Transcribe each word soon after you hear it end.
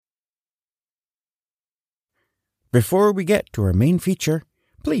Before we get to our main feature,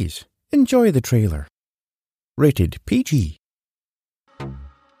 please enjoy the trailer. Rated PG.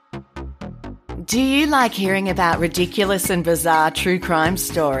 Do you like hearing about ridiculous and bizarre true crime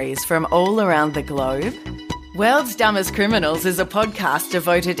stories from all around the globe? World's Dumbest Criminals is a podcast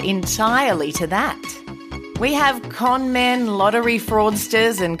devoted entirely to that. We have con men, lottery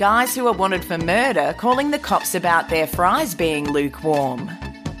fraudsters, and guys who are wanted for murder calling the cops about their fries being lukewarm.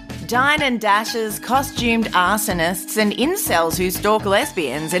 Dine and dashers, costumed arsonists, and incels who stalk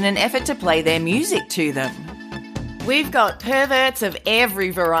lesbians in an effort to play their music to them. We've got perverts of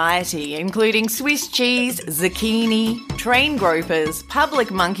every variety, including Swiss cheese, zucchini, train gropers,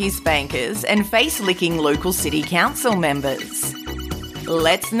 public monkey spankers, and face-licking local city council members.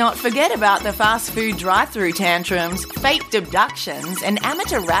 Let's not forget about the fast food drive-through tantrums, faked abductions, and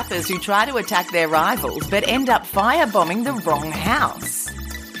amateur rappers who try to attack their rivals but end up firebombing the wrong house.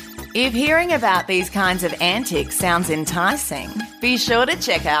 If hearing about these kinds of antics sounds enticing, be sure to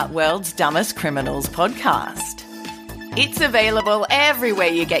check out World's Dumbest Criminals podcast. It's available everywhere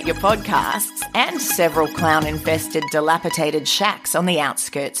you get your podcasts and several clown-infested, dilapidated shacks on the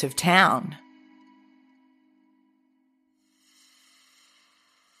outskirts of town.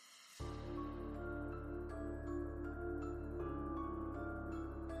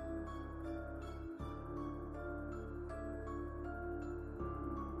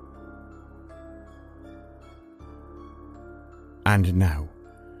 And now,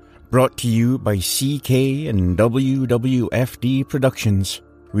 brought to you by CK and WWFD Productions,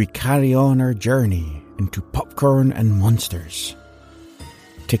 we carry on our journey into popcorn and monsters.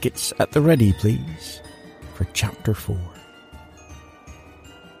 Tickets at the ready, please, for Chapter 4.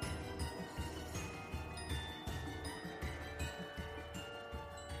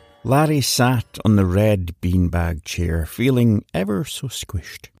 Larry sat on the red beanbag chair, feeling ever so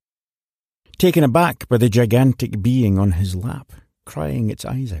squished. Taken aback by the gigantic being on his lap, crying its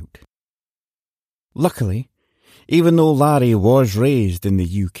eyes out. Luckily, even though Larry was raised in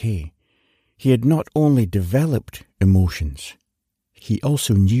the UK, he had not only developed emotions, he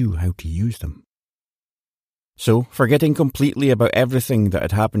also knew how to use them. So, forgetting completely about everything that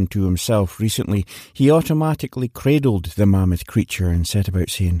had happened to himself recently, he automatically cradled the mammoth creature and set about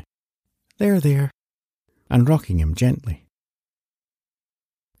saying, "There, there," and rocking him gently.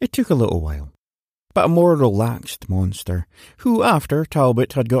 It took a little while, but a more relaxed monster, who, after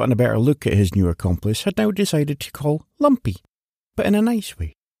Talbot had gotten a better look at his new accomplice, had now decided to call Lumpy, but in a nice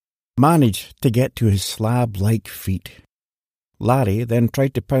way, managed to get to his slab-like feet. Larry then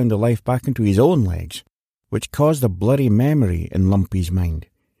tried to pound the life back into his own legs, which caused a blurry memory in Lumpy's mind,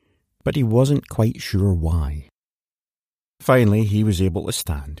 but he wasn't quite sure why. Finally, he was able to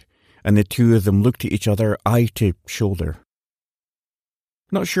stand, and the two of them looked at each other eye to shoulder.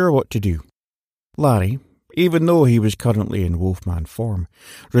 Not sure what to do, Larry, even though he was currently in Wolfman form,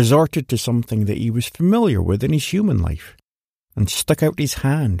 resorted to something that he was familiar with in his human life, and stuck out his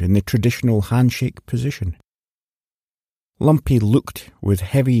hand in the traditional handshake position. Lumpy looked with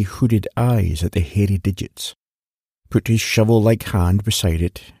heavy hooded eyes at the hairy digits, put his shovel-like hand beside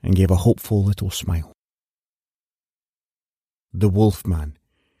it, and gave a hopeful little smile. The Wolfman,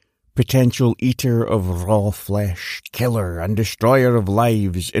 potential eater of raw flesh, killer and destroyer of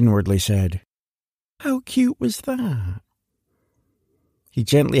lives, inwardly said, "How cute was that?" He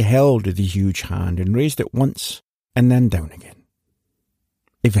gently held the huge hand and raised it once and then down again.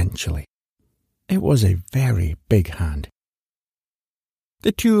 Eventually, it was a very big hand.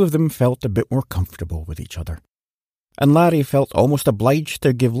 The two of them felt a bit more comfortable with each other, and Larry felt almost obliged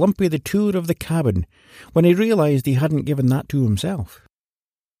to give Lumpy the tour of the cabin when he realised he hadn't given that to himself.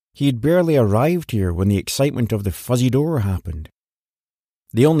 He had barely arrived here when the excitement of the fuzzy door happened.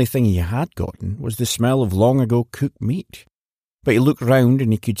 The only thing he had gotten was the smell of long-ago cooked meat, but he looked round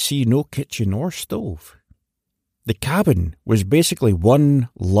and he could see no kitchen or stove. The cabin was basically one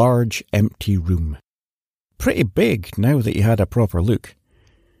large empty room. Pretty big now that he had a proper look.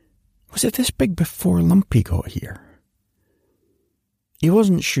 Was it this big before Lumpy got here? He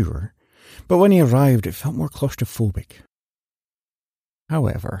wasn't sure, but when he arrived it felt more claustrophobic.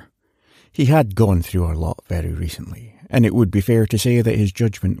 However, he had gone through a lot very recently, and it would be fair to say that his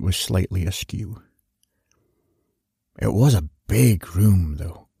judgment was slightly askew. It was a big room,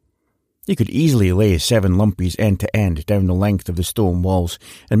 though. You could easily lay 7 Lumpies end to end down the length of the stone walls,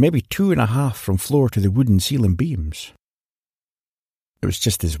 and maybe 2.5 from floor to the wooden ceiling beams. It was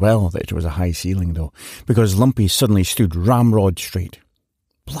just as well that it was a high ceiling, though, because Lumpy suddenly stood ramrod straight.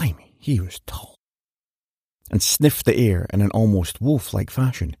 Blimey, he was tall. And sniffed the air in an almost wolf-like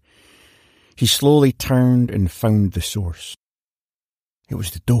fashion. He slowly turned and found the source. It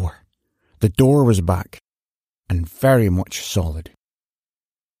was the door. The door was back. and very much solid.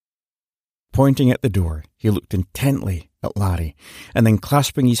 Pointing at the door, he looked intently at Larry, and then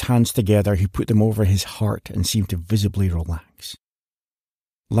clasping his hands together, he put them over his heart and seemed to visibly relax.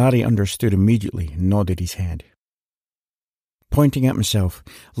 Larry understood immediately and nodded his head. Pointing at himself,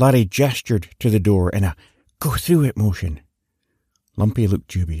 Larry gestured to the door in a go-through-it motion. Lumpy looked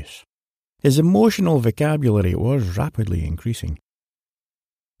dubious. His emotional vocabulary was rapidly increasing.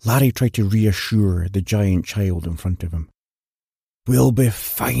 Larry tried to reassure the giant child in front of him. "We'll be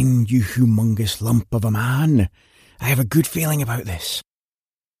fine, you humongous lump of a man. I have a good feeling about this."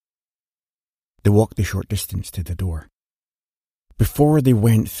 They walked the short distance to the door. Before they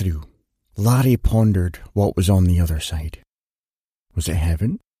went through, Larry pondered what was on the other side. Was it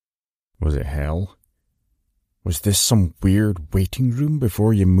heaven? Was it hell? Was this some weird waiting room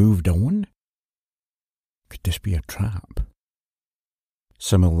before you moved on? Could this be a trap?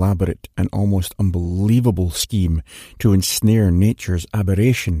 Some elaborate and almost unbelievable scheme to ensnare nature's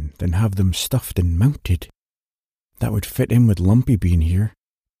aberration, then have them stuffed and mounted. That would fit in with Lumpy being here.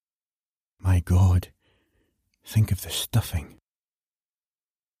 My God, think of the stuffing.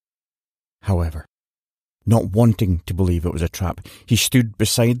 However, not wanting to believe it was a trap, he stood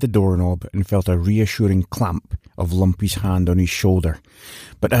beside the doorknob and felt a reassuring clamp of Lumpy's hand on his shoulder.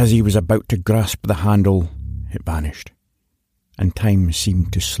 But as he was about to grasp the handle, it vanished, and time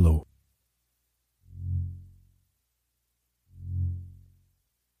seemed to slow.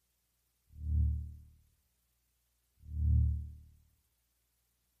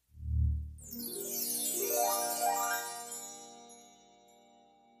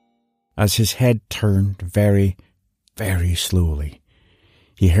 As his head turned very, very slowly,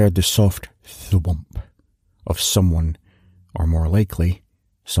 he heard the soft thwomp of someone, or more likely,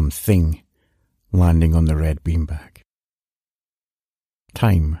 something, landing on the red beanbag.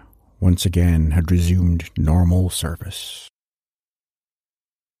 Time, once again, had resumed normal service.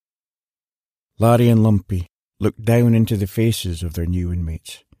 Larry and Lumpy looked down into the faces of their new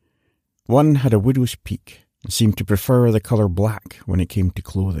inmates. One had a widow's peak and seemed to prefer the colour black when it came to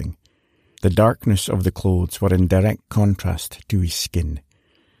clothing. The darkness of the clothes were in direct contrast to his skin.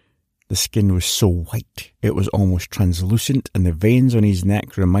 The skin was so white it was almost translucent, and the veins on his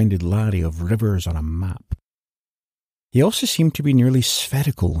neck reminded Larry of rivers on a map. He also seemed to be nearly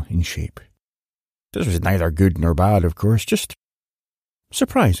spherical in shape. This was neither good nor bad, of course, just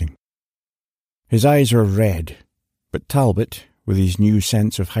surprising. His eyes were red, but Talbot, with his new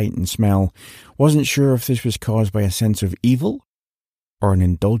sense of heightened smell, wasn't sure if this was caused by a sense of evil or an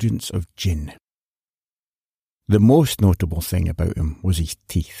indulgence of gin. The most notable thing about him was his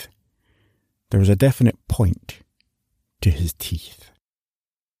teeth. There was a definite point to his teeth.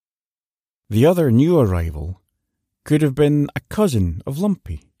 The other new arrival could have been a cousin of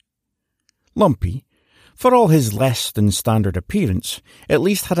Lumpy. Lumpy, for all his less than standard appearance, at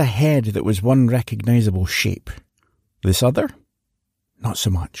least had a head that was one recognisable shape. This other? Not so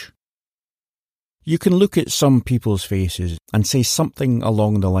much. You can look at some people's faces and say something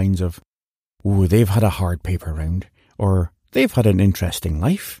along the lines of, "Oh, they've had a hard paper round," or "they've had an interesting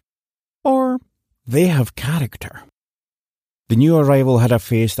life," or "they have character." The new arrival had a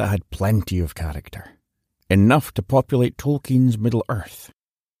face that had plenty of character, enough to populate Tolkien's Middle-earth.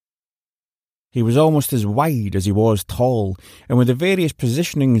 He was almost as wide as he was tall, and with the various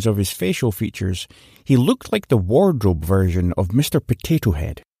positionings of his facial features, he looked like the wardrobe version of Mr. Potato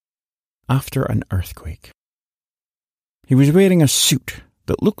Head after an earthquake. He was wearing a suit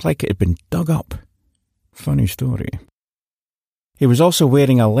that looked like it had been dug up. Funny story. He was also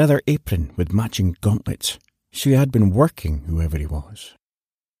wearing a leather apron with matching gauntlets, so he had been working, whoever he was.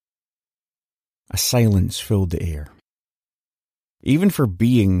 A silence filled the air. Even for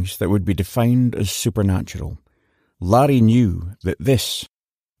beings that would be defined as supernatural, Larry knew that this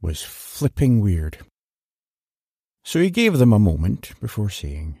was flipping weird. So he gave them a moment before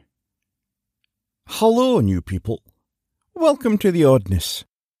saying, "Hello, new people. Welcome to the Oddness.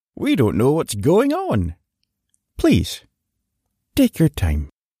 We don't know what's going on. Please, take your time."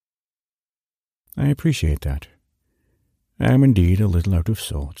 I appreciate that. I am indeed a little out of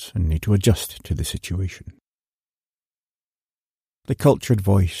sorts and need to adjust to the situation. The cultured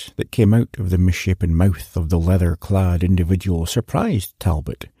voice that came out of the misshapen mouth of the leather-clad individual surprised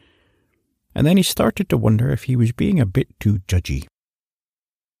Talbot, and then he started to wonder if he was being a bit too judgy.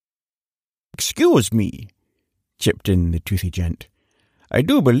 "Excuse me," chipped in the toothy gent. "I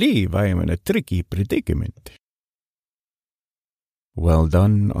do believe I am in a tricky predicament." "Well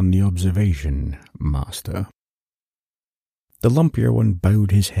done on the observation, master." The lumpier one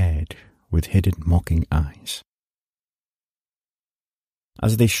bowed his head with hidden mocking eyes.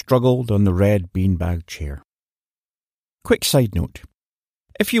 As they struggled on the red beanbag chair, Quick side note.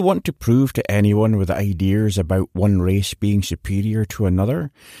 If you want to prove to anyone with ideas about one race being superior to another,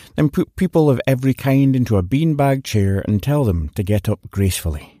 then put people of every kind into a beanbag chair and tell them to get up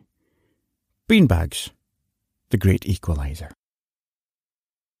gracefully. Beanbags, the great equalizer.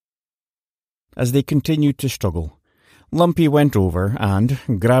 As they continued to struggle, Lumpy went over and,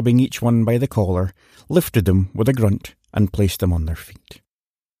 grabbing each one by the collar, lifted them with a grunt and placed them on their feet.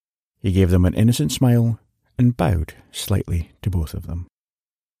 He gave them an innocent smile and bowed slightly to both of them.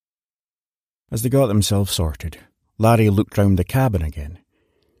 As they got themselves sorted, Larry looked round the cabin again.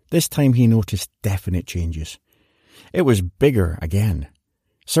 This time he noticed definite changes. It was bigger again,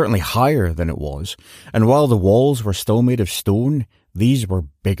 certainly higher than it was, and while the walls were still made of stone, these were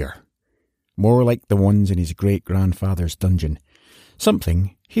bigger. More like the ones in his great-grandfather's dungeon,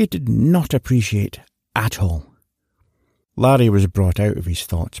 something he did not appreciate at all. Larry was brought out of his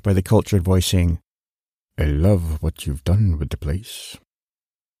thoughts by the cultured voice saying, "I love what you've done with the place."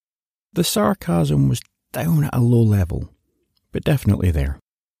 The sarcasm was down at a low level, but definitely there.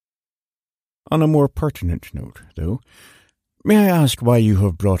 On a more pertinent note, though, may I ask why you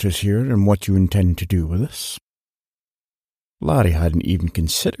have brought us here and what you intend to do with us? Larry hadn't even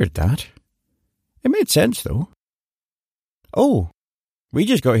considered that. It made sense, though. Oh, we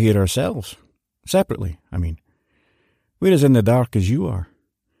just got here ourselves. Separately, I mean. We're as in the dark as you are.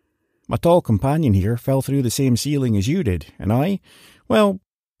 My tall companion here fell through the same ceiling as you did, and I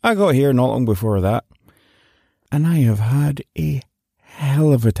got here not long before that. And I have had a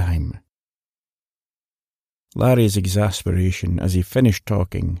hell of a time. Larry's exasperation as he finished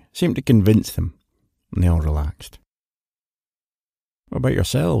talking seemed to convince them, and they all relaxed. What about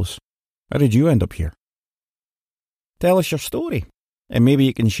yourselves? How did you end up here? Tell us your story, and maybe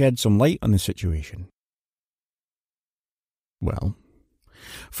it can shed some light on the situation. Well,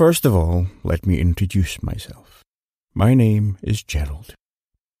 first of all, let me introduce myself. My name is Gerald.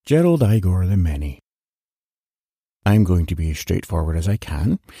 Gerald Igor the Many. I'm going to be as straightforward as I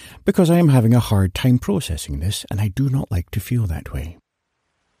can, because I am having a hard time processing this, and I do not like to feel that way.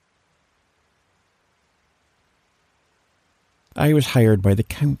 I was hired by the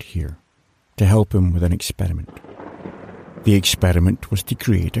Count here to help him with an experiment. The experiment was to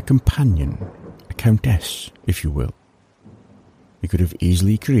create a companion, a countess, if you will. He could have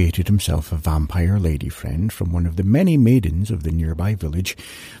easily created himself a vampire lady friend from one of the many maidens of the nearby village,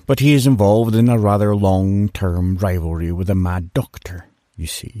 but he is involved in a rather long-term rivalry with a mad doctor, you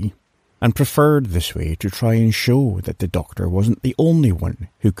see, and preferred this way to try and show that the doctor wasn't the only one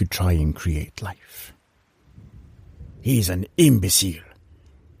who could try and create life. He's an imbecile.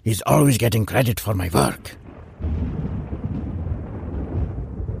 He's always getting credit for my work.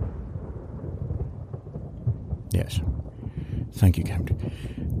 Yes. Thank you, Count.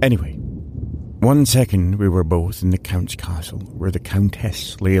 Anyway, one second we were both in the Count's castle, where the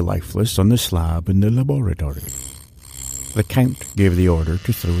Countess lay lifeless on the slab in the laboratory. The Count gave the order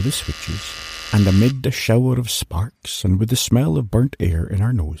to throw the switches, and amid a shower of sparks and with the smell of burnt air in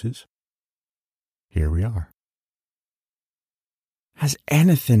our noses, here we are. Has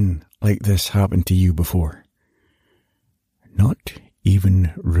anything like this happened to you before? Not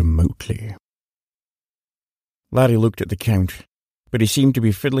even remotely. Larry looked at the Count, but he seemed to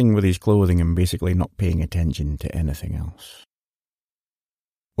be fiddling with his clothing and basically not paying attention to anything else.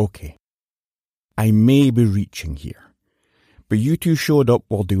 Okay, I may be reaching here, but you two showed up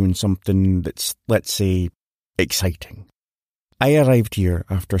while doing something that's, let's say, exciting. I arrived here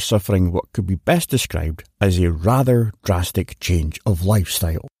after suffering what could be best described as a rather drastic change of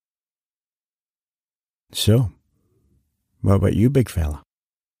lifestyle. So, what about you, big fella?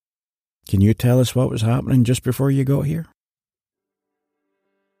 Can you tell us what was happening just before you got here?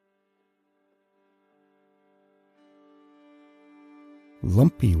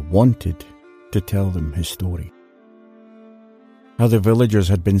 Lumpy wanted to tell them his story. How the villagers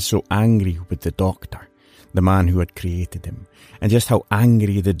had been so angry with the doctor, the man who had created him, and just how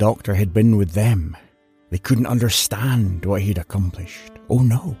angry the doctor had been with them. They couldn't understand what he'd accomplished. Oh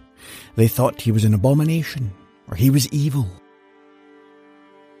no, they thought he was an abomination, or he was evil.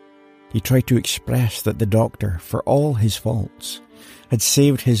 He tried to express that the doctor, for all his faults, had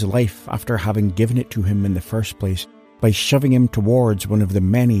saved his life after having given it to him in the first place by shoving him towards one of the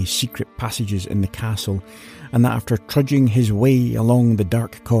many secret passages in the castle, and that after trudging his way along the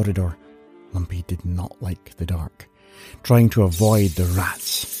dark corridor, Lumpy did not like the dark, trying to avoid the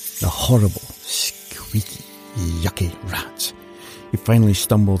rats, the horrible, squeaky, yucky rats. He finally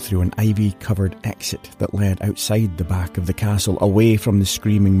stumbled through an ivy-covered exit that led outside the back of the castle, away from the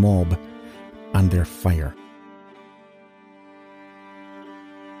screaming mob and their fire.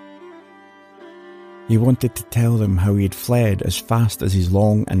 He wanted to tell them how he had fled as fast as his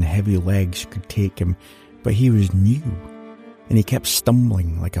long and heavy legs could take him, but he was new, and he kept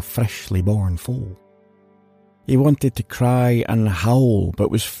stumbling like a freshly born foal. He wanted to cry and howl, but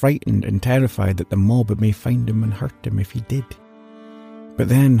was frightened and terrified that the mob may find him and hurt him if he did. But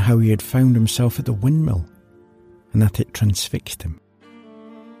then how he had found himself at the windmill, and that it transfixed him.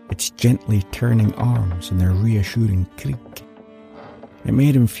 Its gently turning arms and their reassuring creak. It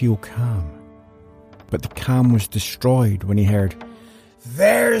made him feel calm. But the calm was destroyed when he heard,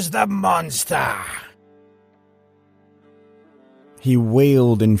 "There's the monster!" He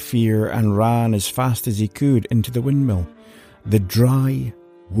wailed in fear and ran as fast as he could into the windmill, the dry,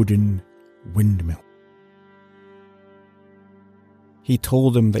 wooden windmill. He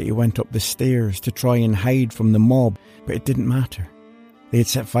told them that he went up the stairs to try and hide from the mob, but it didn't matter. They had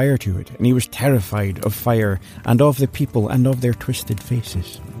set fire to it, and he was terrified of fire and of the people and of their twisted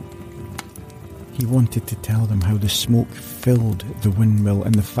faces. He wanted to tell them how the smoke filled the windmill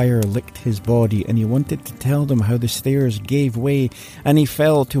and the fire licked his body, and he wanted to tell them how the stairs gave way and he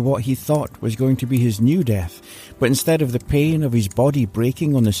fell to what he thought was going to be his new death, but instead of the pain of his body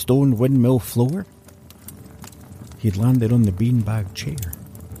breaking on the stone windmill floor, he'd landed on the beanbag chair.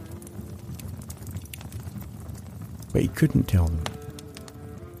 But he couldn't tell them.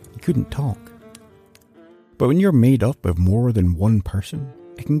 He couldn't talk. But when you're made up of more than one person,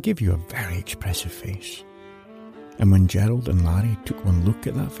 it can give you a very expressive face. And when Gerald and Larry took one look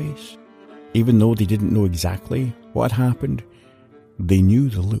at that face, even though they didn't know exactly what had happened, they knew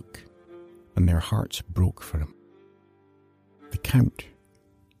the look, and their hearts broke for him. The Count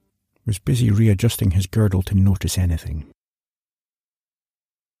was busy readjusting his girdle to notice anything.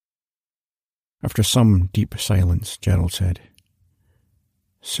 After some deep silence, Gerald said,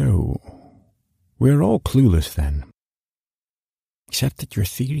 "So, we're all clueless then. Except that your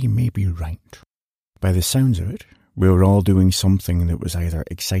theory may be right. By the sounds of it, we were all doing something that was either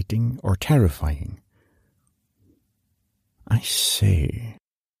exciting or terrifying." "I say,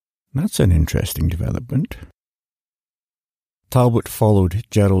 that's an interesting development." Talbot followed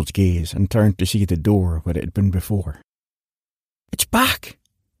Gerald's gaze and turned to see the door where it had been before. "It's back!"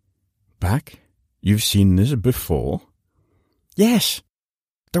 "Back? You've seen this before?" "Yes.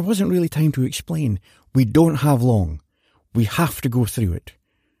 There wasn't really time to explain. We don't have long. We have to go through it.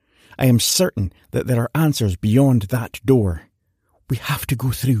 I am certain that there are answers beyond that door. We have to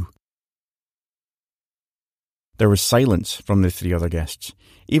go through." There was silence from the three other guests.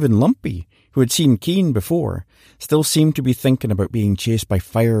 Even Lumpy, who had seen Keen before, still seemed to be thinking about being chased by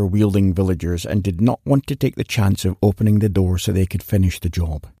fire-wielding villagers and did not want to take the chance of opening the door so they could finish the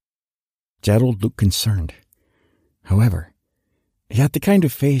job. Gerald looked concerned. However, he had the kind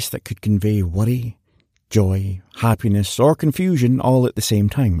of face that could convey worry, joy, happiness, or confusion all at the same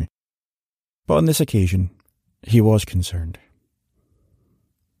time. But on this occasion, he was concerned.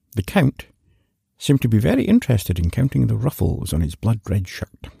 The Count seemed to be very interested in counting the ruffles on his blood-red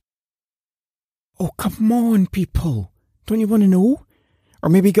shirt. "Oh, come on, people. Don't you want to know? Or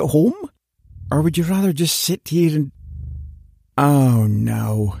maybe get home? Or would you rather just sit here and..." "Oh,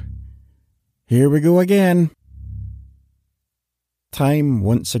 no. Here we go again." Time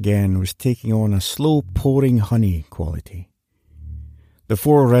once again was taking on a slow pouring honey quality. The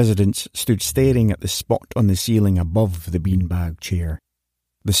four residents stood staring at the spot on the ceiling above the beanbag chair.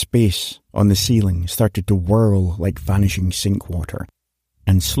 The space on the ceiling started to whirl like vanishing sink water,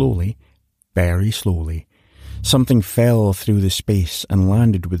 and slowly, very slowly, something fell through the space and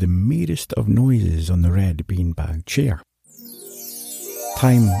landed with the merest of noises on the red beanbag chair.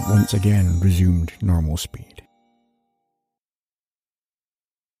 Time once again resumed normal speed.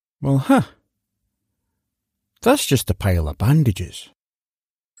 "Well, that's just a pile of bandages."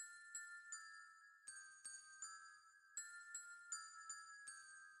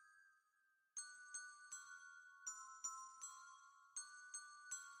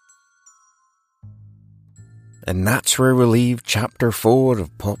 And that's where we leave Chapter 4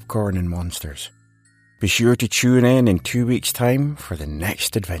 of Popcorn and Monsters. Be sure to tune in 2 weeks' time for the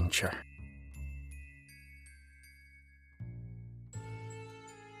next adventure.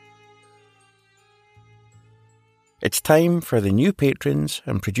 It's time for the new patrons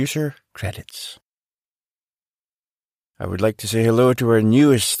and producer credits. I would like to say hello to our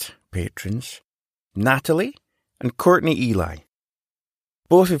newest patrons, Natalie and Courtney Eli,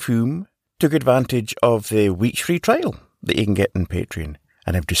 both of whom took advantage of the week's free trial that you can get on Patreon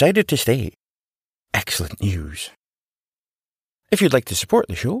and have decided to stay. Excellent news. If you'd like to support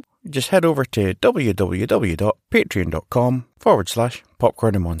the show, just head over to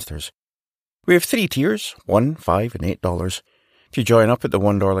www.patreon.com/popcorn and monsters. We have 3 tiers, $1, $5, and $8. If you join up at the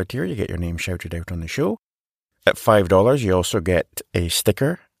 $1 tier, you get your name shouted out on the show. At $5, you also get a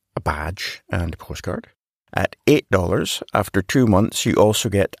sticker, a badge, and a postcard. At $8, after 2 months, you also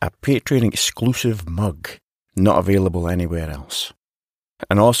get a Patreon-exclusive mug, not available anywhere else.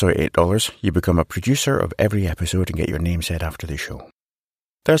 And also at $8, you become a producer of every episode and get your name said after the show.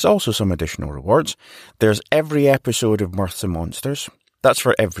 There's also some additional rewards. There's every episode of Mirths and Monsters. That's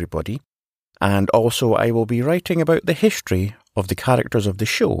for everybody. And also I will be writing about the history of the characters of the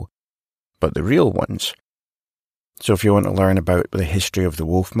show, but the real ones. So if you want to learn about the history of the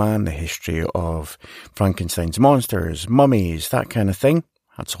Wolfman, the history of Frankenstein's monsters, mummies, that kind of thing,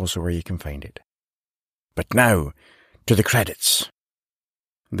 that's also where you can find it. But now, to the credits.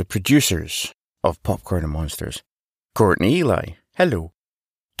 The producers of Popcorn and Monsters. Courtney Eli, hello.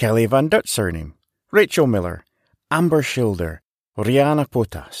 Kelly Van Dutt surname. Rachel Miller. Amber Schilder. Rihanna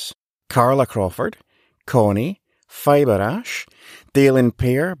Potas. Carla Crawford. Connie. Fiber Ash. Dalen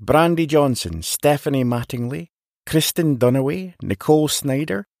Pear. Brandy Johnson. Stephanie Mattingly. Kristen Dunaway. Nicole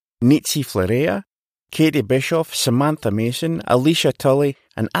Snyder. Nietzsche Florea. Katie Bischoff. Samantha Mason. Alicia Tully.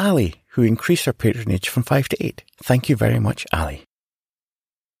 And Ali, who increased her patronage from 5 to 8. Thank you very much, Ali.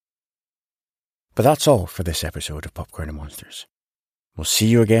 But that's all for this episode of Popcorn and Monsters. We'll see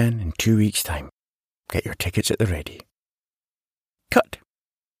you again in 2 weeks' time. Get your tickets at the ready.